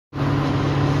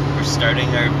starting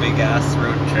our big ass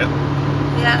road trip.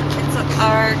 Yeah, it's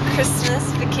our Christmas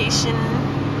vacation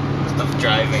Of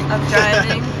driving.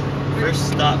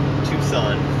 First stop,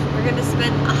 Tucson. We're gonna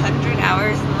spend 100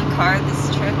 hours in the car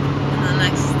this trip in the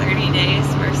next 30 days.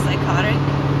 We're psychotic.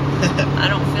 I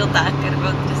don't feel that good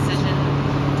about the decision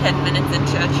 10 minutes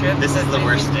into a trip. This is the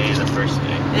worst day, the first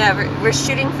day. Yeah, we're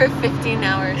shooting for 15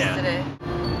 hours today.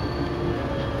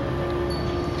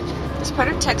 This part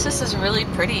of Texas is really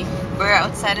pretty. We're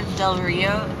outside of Del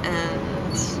Rio and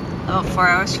about 4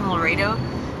 hours from Laredo,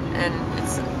 and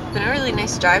it's been a really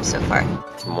nice drive so far.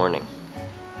 It's morning.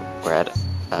 We're at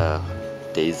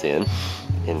Days Inn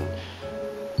in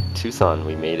Tucson.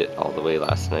 We made it all the way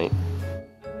last night.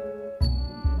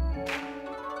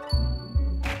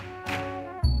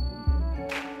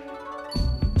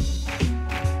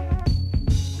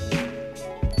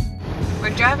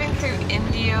 We're driving through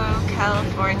Indio,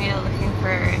 California looking for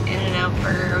an In-N-Out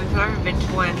burger. We've never been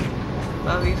to one,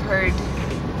 but we've heard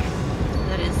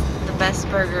that it's the best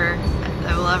burger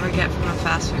that we'll ever get from a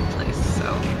fast food place,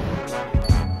 so.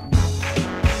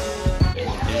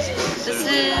 This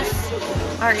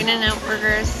is our In-N-Out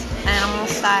burgers, animal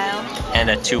style. And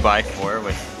a 2x4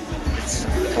 with its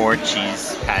 4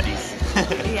 cheese patties.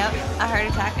 Yep, a heart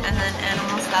attack, and then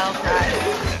animal style fries.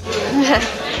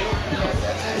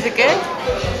 Is it good?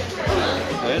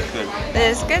 It is good. It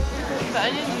is good? The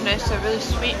onions are nice, they're really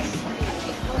sweet.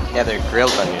 Yeah, they're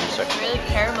grilled onions. Right? Really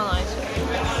caramelized.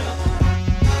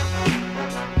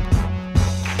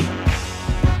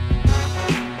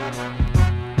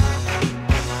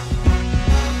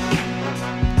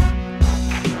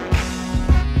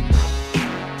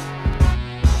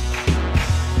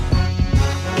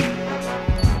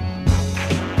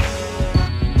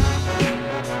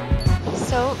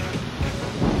 So,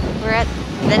 we're at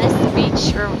Venice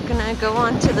Beach. We're gonna go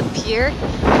on to the pier.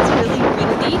 It's really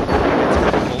windy.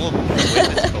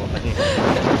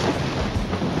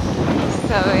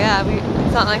 So yeah,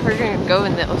 it's not like we're gonna go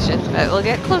in the ocean, but we'll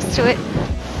get close to it.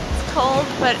 It's cold,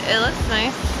 but it looks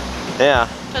nice. Yeah.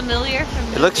 Familiar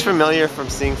from It looks familiar from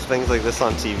seeing things like this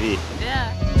on TV. Yeah.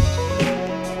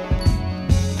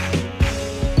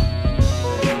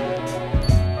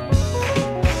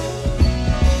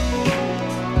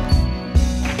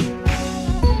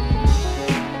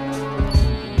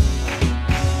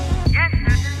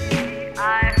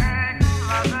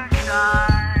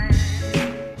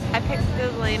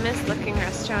 Looking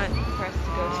restaurant for us to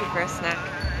go to for a snack.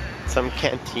 Some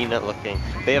cantina looking.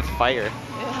 They have fire.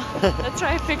 Yeah, that's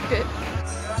why I picked it.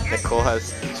 Nicole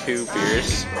has 2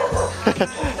 beers.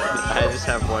 I just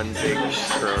have 1 big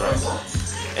straw.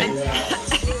 And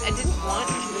I didn't want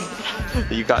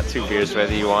to. You got 2 beers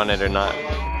whether you want it or not.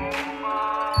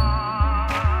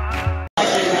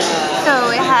 So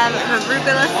we have an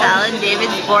arugula salad,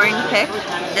 David's boring pick,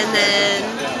 and then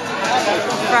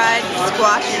fried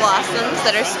squash blossoms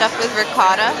that are stuffed with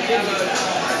ricotta.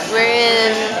 We're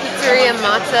in Pizzeria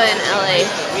Mazza in LA.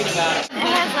 It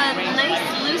has a nice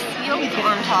loose yolk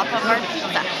on top of our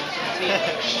pizza.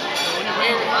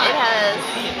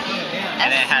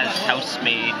 And it has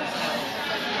house-made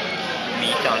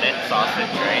meat on it,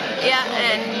 sausage, right? Yeah,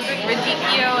 and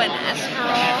radicchio and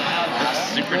escarole.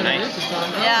 Looks super nice.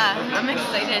 Yeah, I'm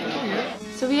excited.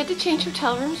 So we had to change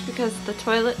hotel rooms because the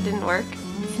toilet didn't work.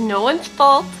 It's no one's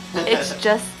fault. It's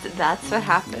just that's what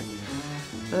happened.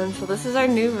 And so this is our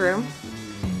new room.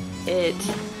 It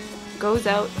goes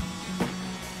out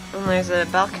and there's a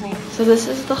balcony. So this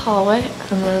is the hallway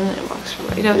and then it walks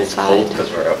right outside. It's cold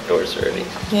because we're outdoors already.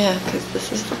 Yeah, because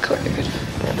this is the courtyard.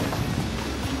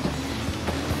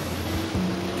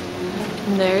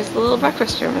 And there's the little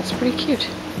breakfast room. It's pretty cute.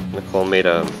 Nicole made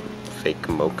a fake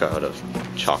mocha out of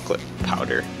chocolate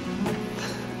powder.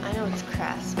 I know it's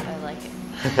crass, but I like it.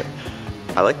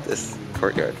 I like this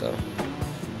courtyard though.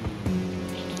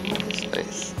 It's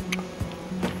nice.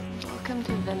 Welcome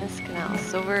to Venice Canal.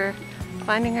 So we're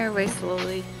finding our way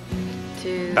slowly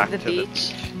to Back the to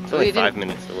beach. It's only 5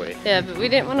 minutes away. Yeah, but we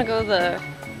didn't want to go the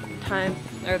time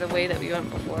or the way that we went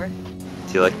before.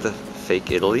 Do you like the fake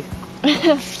Italy?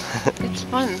 It's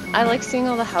fun. I like seeing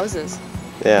all the houses.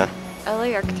 Yeah.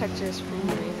 LA architecture is pretty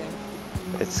amazing.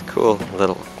 It's cool.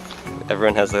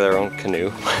 Everyone has their own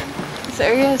canoe. This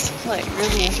area is like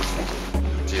really interesting.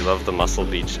 Do you love the Muscle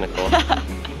Beach, Nicole?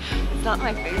 It's not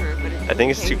my favorite, but it's I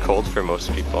think it's okay. too cold for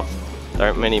most people. There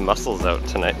aren't many mussels out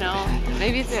tonight. No,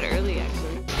 maybe it's a bit early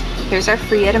actually. Here's our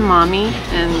free edamame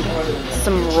and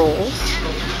some rolls.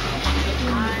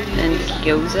 And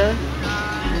gyoza,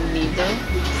 and miso,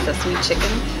 sesame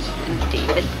chicken, and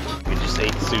David. We just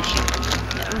ate sushi.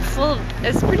 I'm full.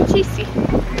 It's pretty tasty.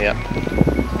 Yeah.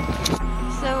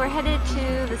 So we're headed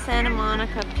to the Santa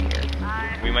Monica Pier.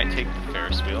 We might take the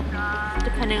Ferris wheel.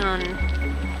 Depending on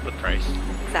The price.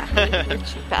 exactly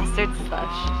which bastards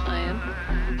I am.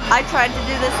 I tried to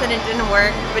do this and it didn't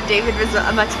work, but David was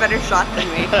a much better shot than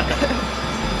me.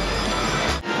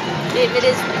 David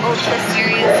is ultra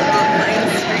serious about playing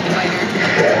Street Fighter.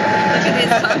 Look at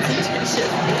his concentration.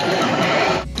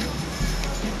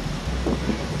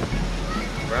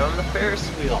 We're on the Ferris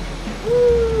wheel.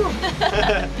 Woo!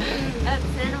 At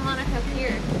Santa Monica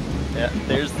Pier. Yeah,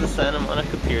 there's the Santa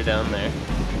Monica Pier down there.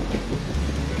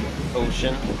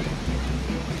 Ocean.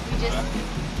 We just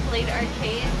played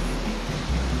arcades.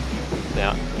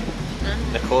 Yeah.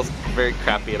 Nicole's very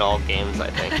crappy at all games, I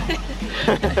think.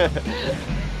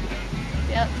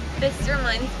 Yep. This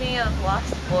reminds me of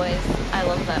Lost Boys. I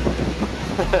love that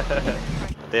movie.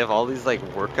 They have all these like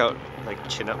workout, like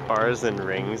chin-up bars and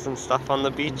rings and stuff on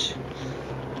the beach.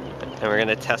 And we're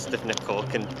gonna test if Nicole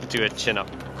can do a chin-up.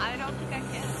 I don't think I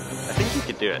can. I think you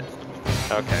could do it.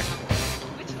 Okay.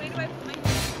 Which way do I put my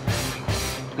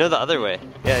feet? No, the other way.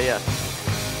 Yeah, yeah.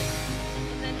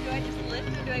 And then do I just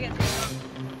lift or do I get some?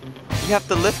 You have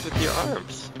to lift with your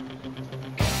arms.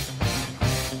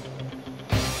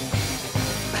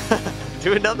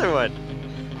 Do another one.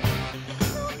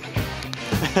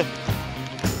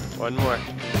 One more.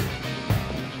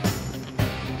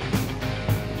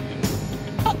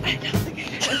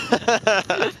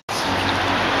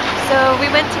 So we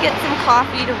went to get some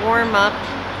coffee to warm up.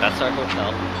 That's our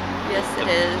hotel. Yes, it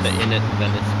is. The Inn at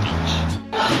Venice Beach.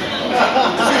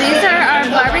 So these are our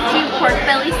barbecue pork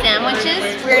belly sandwiches.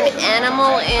 We're an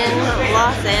animal in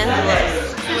Los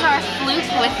Angeles. This is our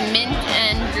fluke with mint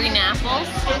and green apples.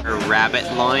 Our rabbit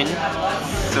loin.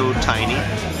 So tiny.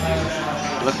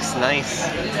 Looks nice.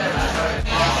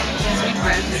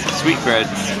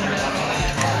 Sweetbreads.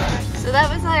 So that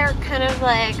was our kind of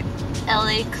like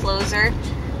LA closer.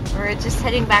 We're just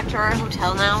heading back to our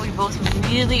hotel now. We both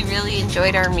really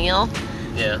enjoyed our meal.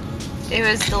 Yeah. It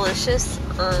was delicious.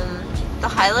 The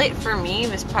highlight for me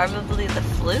was probably the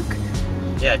fluke.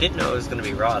 Yeah, I didn't know it was going to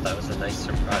be raw. That was a nice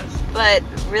surprise. But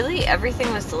really,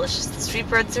 everything was delicious. The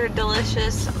sweetbreads are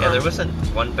delicious. Yeah, there wasn't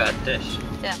one bad dish.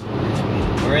 Yeah.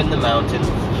 We're in the mountains,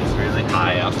 which is really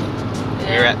high up.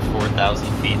 Yeah. We're at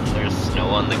 4,000 feet and there's snow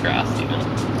on the grass even.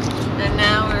 And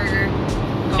now we're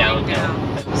going Downhill. down.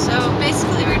 So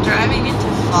basically we're driving into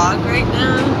fog right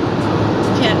now.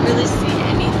 Can't really see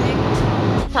anything.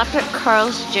 Stopped at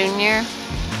Carl's Jr.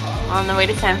 on the way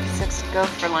to San Francisco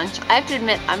for lunch. I have to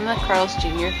admit, I'm a Carl's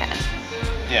Jr. fan.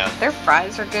 Yeah. Their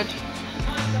fries are good.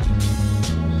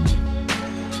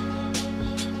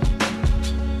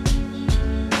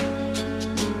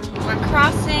 We're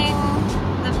crossing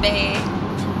the bay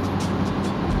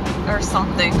or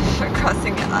something. We're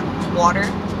crossing water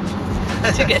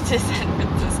to get to San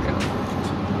Francisco.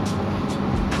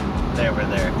 There, we're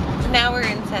there. Now we're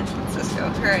in San Francisco.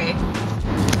 Hooray.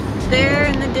 There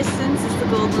in the distance is the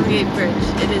Golden Gate Bridge.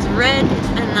 It is red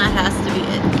and that has to be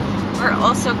it. We're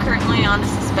also currently on a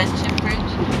suspension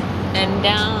bridge and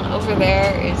down over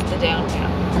there is the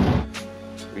downtown.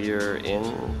 We are in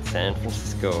San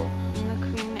Francisco. In the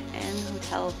Queen Anne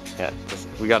Hotel. Yeah,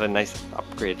 we got a nice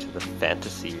upgrade to the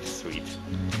fantasy suite.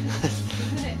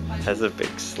 Has a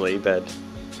big sleigh bed.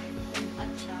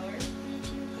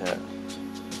 Yeah.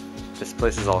 This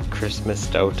place is all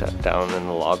Christmased out down in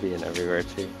the lobby and everywhere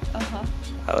too. Uh-huh.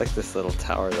 I like this little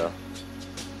tower though.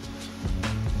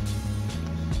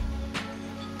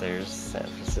 There's San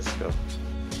Francisco.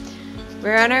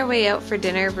 We're on our way out for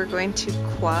dinner. We're going to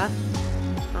Qua.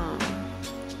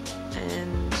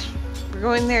 And we're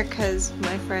going there because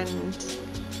my friend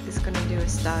is going to do a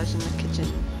stage in the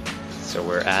kitchen. So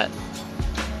we're at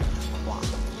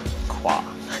Qua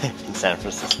in San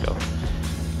Francisco.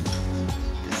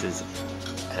 This is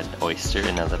an oyster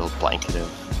in a little blanket of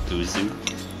ouzo.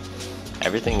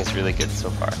 Everything is really good so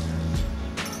far.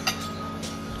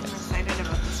 I'm excited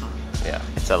about this one. Yeah,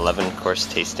 it's an 11-course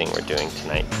tasting we're doing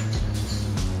tonight.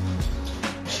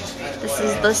 This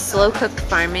is the slow-cooked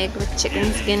farm egg with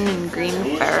chicken skin and green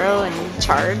farro and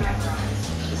chard.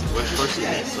 What course is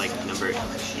this? Like number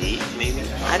 8 maybe?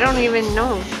 I don't even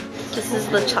know. This is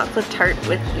the chocolate tart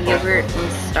with yogurt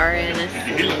and star anise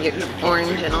and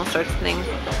orange and all sorts of things.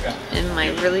 And my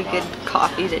really good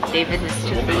coffee that David is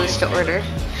too foolish to order.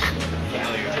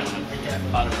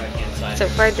 So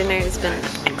far dinner has been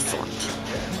excellent.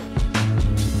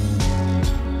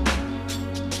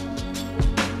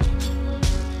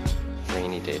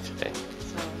 Rainy day today.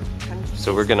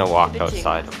 So we're gonna walk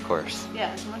outside, of course.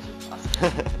 Yeah, as much as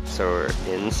possible. So we're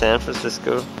in San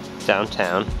Francisco,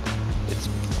 downtown. It's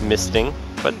misting,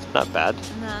 but not bad.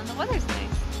 And the weather's nice.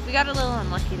 We got a little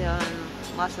unlucky though, and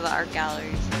lots of the art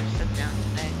galleries are shut down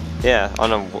today. Yeah,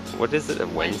 on a, what is it, a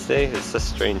Wednesday? It's a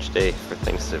strange day for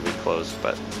things to be closed,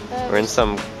 but we're in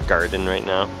some garden right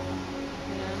now.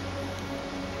 Yeah.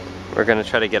 We're gonna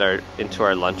try to get into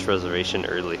our lunch reservation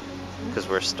early, because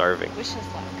we're starving. Wish us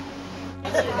luck.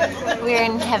 We're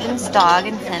in Heaven's Dog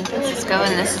in San Francisco,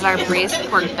 and this is our braised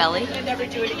pork belly.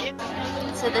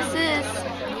 So this is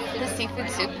the seafood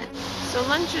soup. So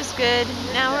lunch was good.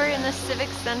 Now we're in the Civic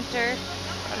Center.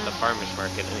 At the farmer's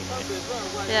market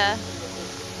anyway. Yeah.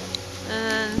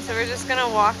 And so we're just gonna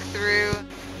walk through.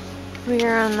 We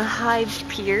are on the Hyde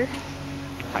Pier.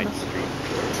 Hyde Street.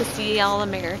 To see all the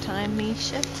maritime-y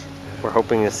shit. We're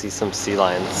hoping to see some sea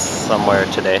lions somewhere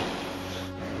today.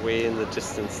 Way in the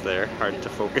distance there, hard to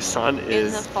focus on,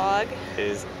 In the fog.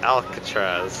 is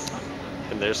Alcatraz.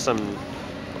 And there's some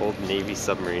old Navy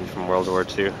submarine from World War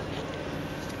II.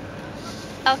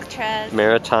 Alcatraz.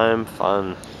 Maritime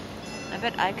fun. I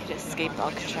bet I could escape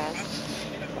Alcatraz.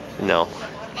 No.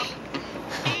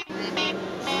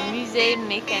 Musée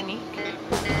mécanique.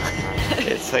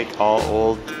 It's like all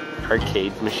old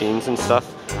arcade machines and stuff.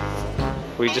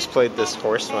 We just played this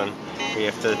horse one. We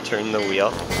have to turn the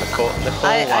wheel. Nicole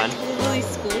I won. totally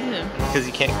schooled him. Because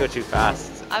you can't go too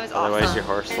fast. I was Otherwise awesome. your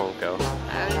horse won't go.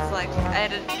 I was like, I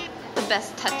had the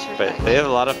best touch with But that. they have a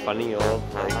lot of funny old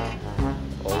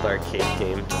arcade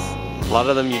games. A lot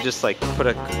of them you just like put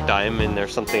a dime in or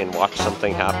something and watch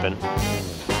something happen.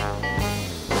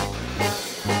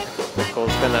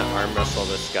 Nicole's gonna arm wrestle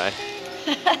this guy.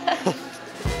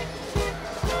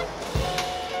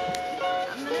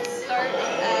 I'm gonna start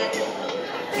at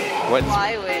What's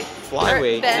flyweight.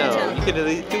 flyweight? Or bent No, and- you could at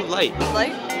least do light.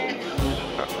 Like,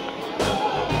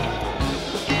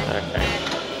 Okay.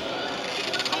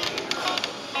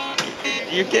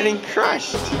 You're getting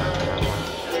crushed. now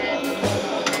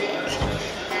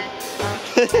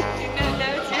it's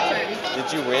your turn. Did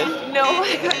you win? No, I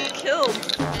got killed.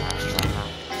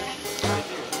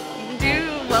 Do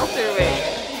welterweight.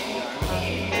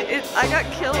 I got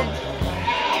killed.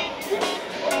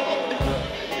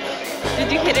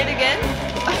 Did you hit it again?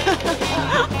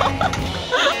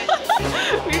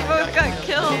 We both got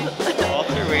killed.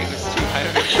 Welterweight was too high.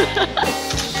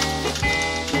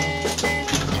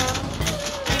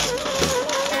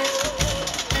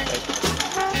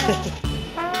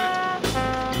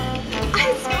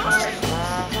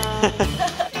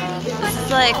 This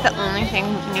is like the only thing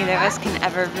neither of us can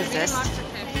ever resist.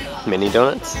 Mini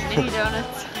donuts? Mini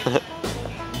donuts.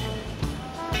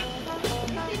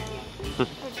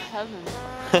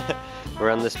 We're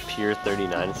on this Pier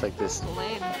 39. It's like this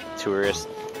Lame. tourist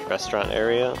restaurant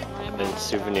area and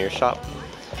souvenir shop.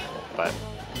 But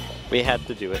we had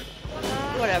to do it.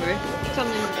 Whatever.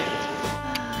 Something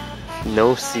to do.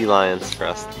 No sea lions for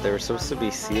us. There were supposed to be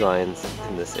sea lions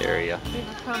in this area. We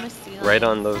promised sea lions. Right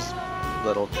on those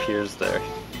little piers there.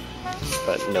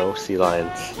 But no sea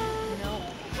lions. No.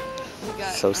 We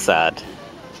got So sad.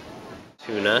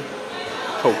 Tuna,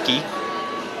 pokey.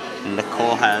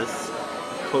 Nicole has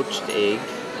poached egg.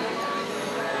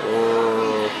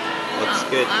 Oh, looks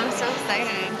good. I'm so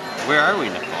excited. Where are we,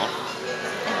 Nicole?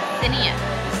 Zinnia.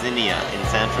 Zinnia in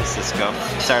San Francisco.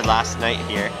 It's our last night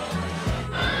here.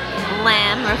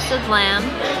 Lamb, roasted lamb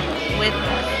with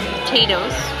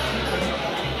potatoes.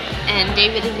 And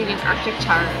David is eating Arctic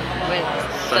char with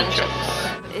sun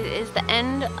chips. It is the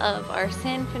end of our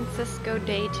San Francisco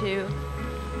day 2.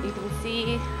 You can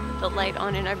see the light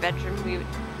on in our bedroom. We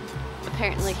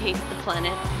apparently hate the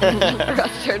planet and for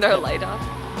us to turn our light off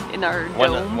in our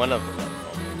dome. One of them.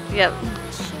 Yep.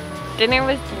 Dinner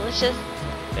was delicious.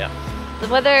 Yeah. The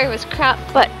weather was crap,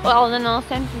 but all in all,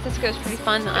 San Francisco is pretty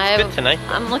fun. It's good tonight.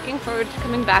 I'm looking forward to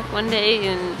coming back one day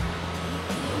and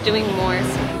doing more.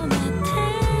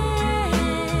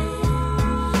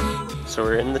 So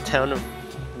we're in the town of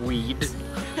Weed.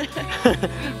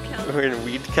 We're in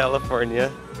Weed,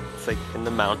 California. It's like in the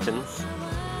mountains.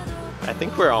 I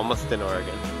think we're almost in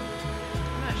Oregon.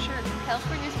 I'm not sure.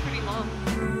 California's pretty long.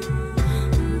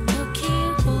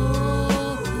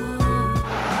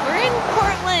 We're in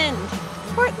Portland.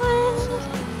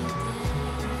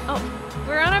 Oh,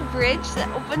 we're on a bridge that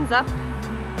opens up.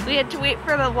 We had to wait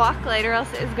for the walk light or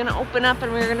else it was gonna open up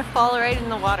and we were gonna fall right in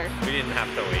the water. We didn't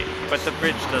have to wait, but the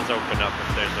bridge does open up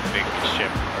if there's a big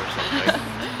ship or something.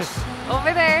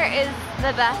 Over there is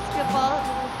the basketball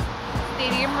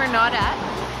stadium we're not at.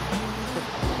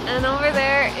 And over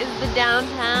there is the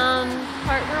downtown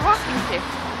part we're walking to.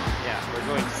 Yeah, we're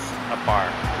going to a bar.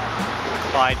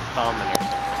 Clyde Thomaner.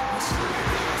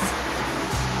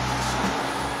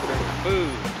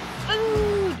 Food.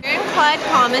 Food! We're in Clyde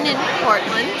Common in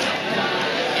Portland.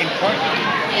 In Portland.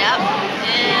 Yep.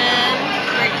 And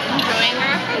we're enjoying enjoying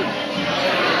our food.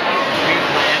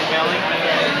 Lamb belly.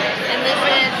 And this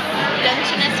is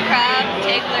Dungeness crab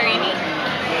taglerini.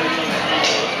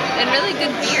 And really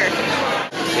good beer.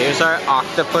 Here's our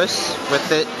octopus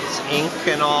with its ink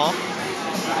and all.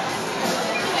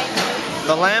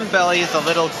 The lamb belly is a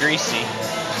little greasy,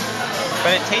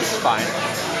 but it tastes fine.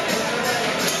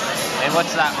 And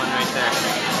what's that one right there?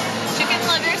 Chicken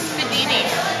liver spadini.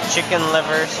 Chicken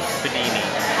liver spadini.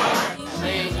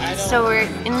 So we're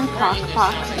in Pock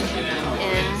Pock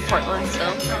in Portland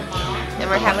still, and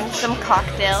we're having some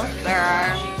cocktails. There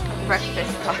are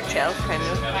breakfast cocktails, kind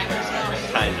of.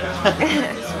 Kind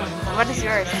of. What is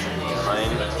yours?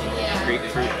 Mine,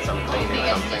 grapefruit something.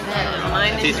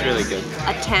 Mine It tastes really good.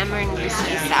 a tamarind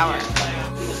whiskey sour.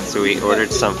 So we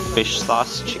ordered some fish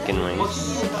sauce chicken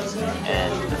wings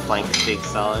and a flank steak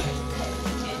salad.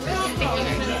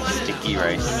 Sticky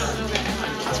rice.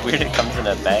 It's weird it comes in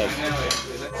a bag.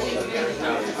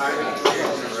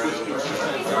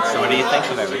 So what do you think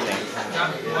of everything?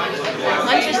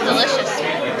 Lunch is delicious.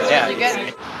 It's Yeah, really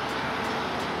good.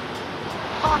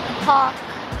 Pock Pock.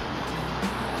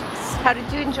 How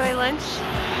did you enjoy lunch?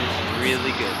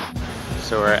 Really good.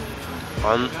 So we're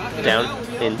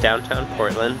in downtown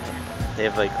Portland. They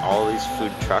have like all these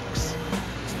food trucks.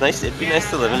 It's nice. It'd be nice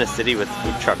to live in a city with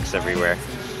food trucks everywhere.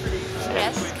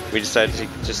 Yes. We decided to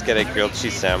just get a grilled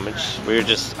cheese sandwich. We were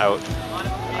just out.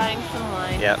 Buying some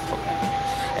wine. Yep.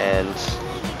 And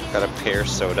got a pear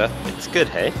soda. It's good,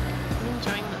 hey? I'm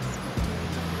enjoying this.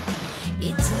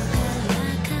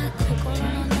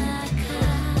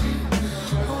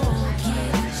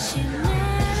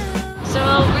 So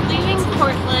we're leaving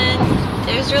Portland.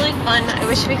 It was really fun. I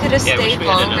wish we could have stayed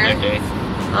longer.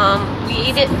 We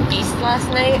ate at Beast last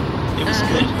night. It was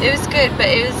good. It was good, but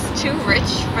it was too rich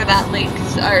for that late.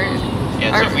 Our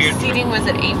seating was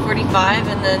at 8:45,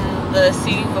 and then the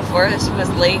seating before us was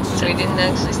late, so we didn't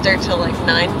actually start till like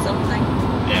 9 something.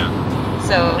 Yeah.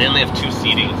 So they only have 2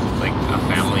 seatings. It's like a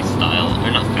family style,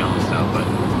 or not family style, but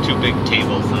 2 big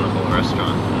tables in the whole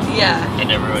restaurant. yeah,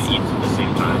 And everyone eats at the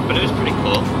same time. But it was pretty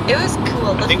cool. it was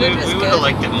cool. The I think food we was would good. have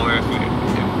liked it more if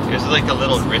it was like a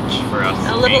little rich for us.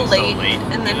 A little being late,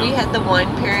 so and then you we know? had the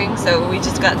wine pairing, so we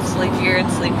just got sleepier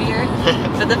and sleepier.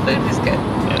 But the food was good.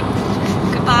 Yeah.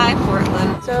 Goodbye,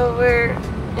 Portland. So we're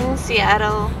in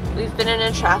Seattle. We've been in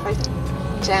a traffic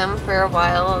jam for a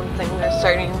while, and things are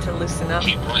starting to loosen up.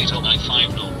 Keep right on I-5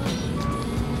 now.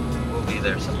 We'll be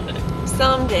there someday.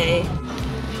 Someday.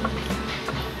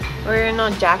 We're in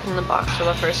on Jack in the Box for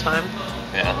the first time.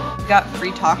 Yeah. We got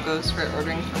free tacos for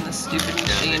ordering from this stupid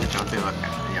machine. Don't they look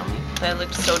yummy? They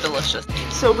looked so delicious.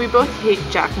 So we both hate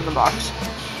Jack in the Box.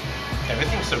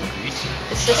 Everything's so greasy.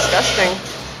 It's disgusting.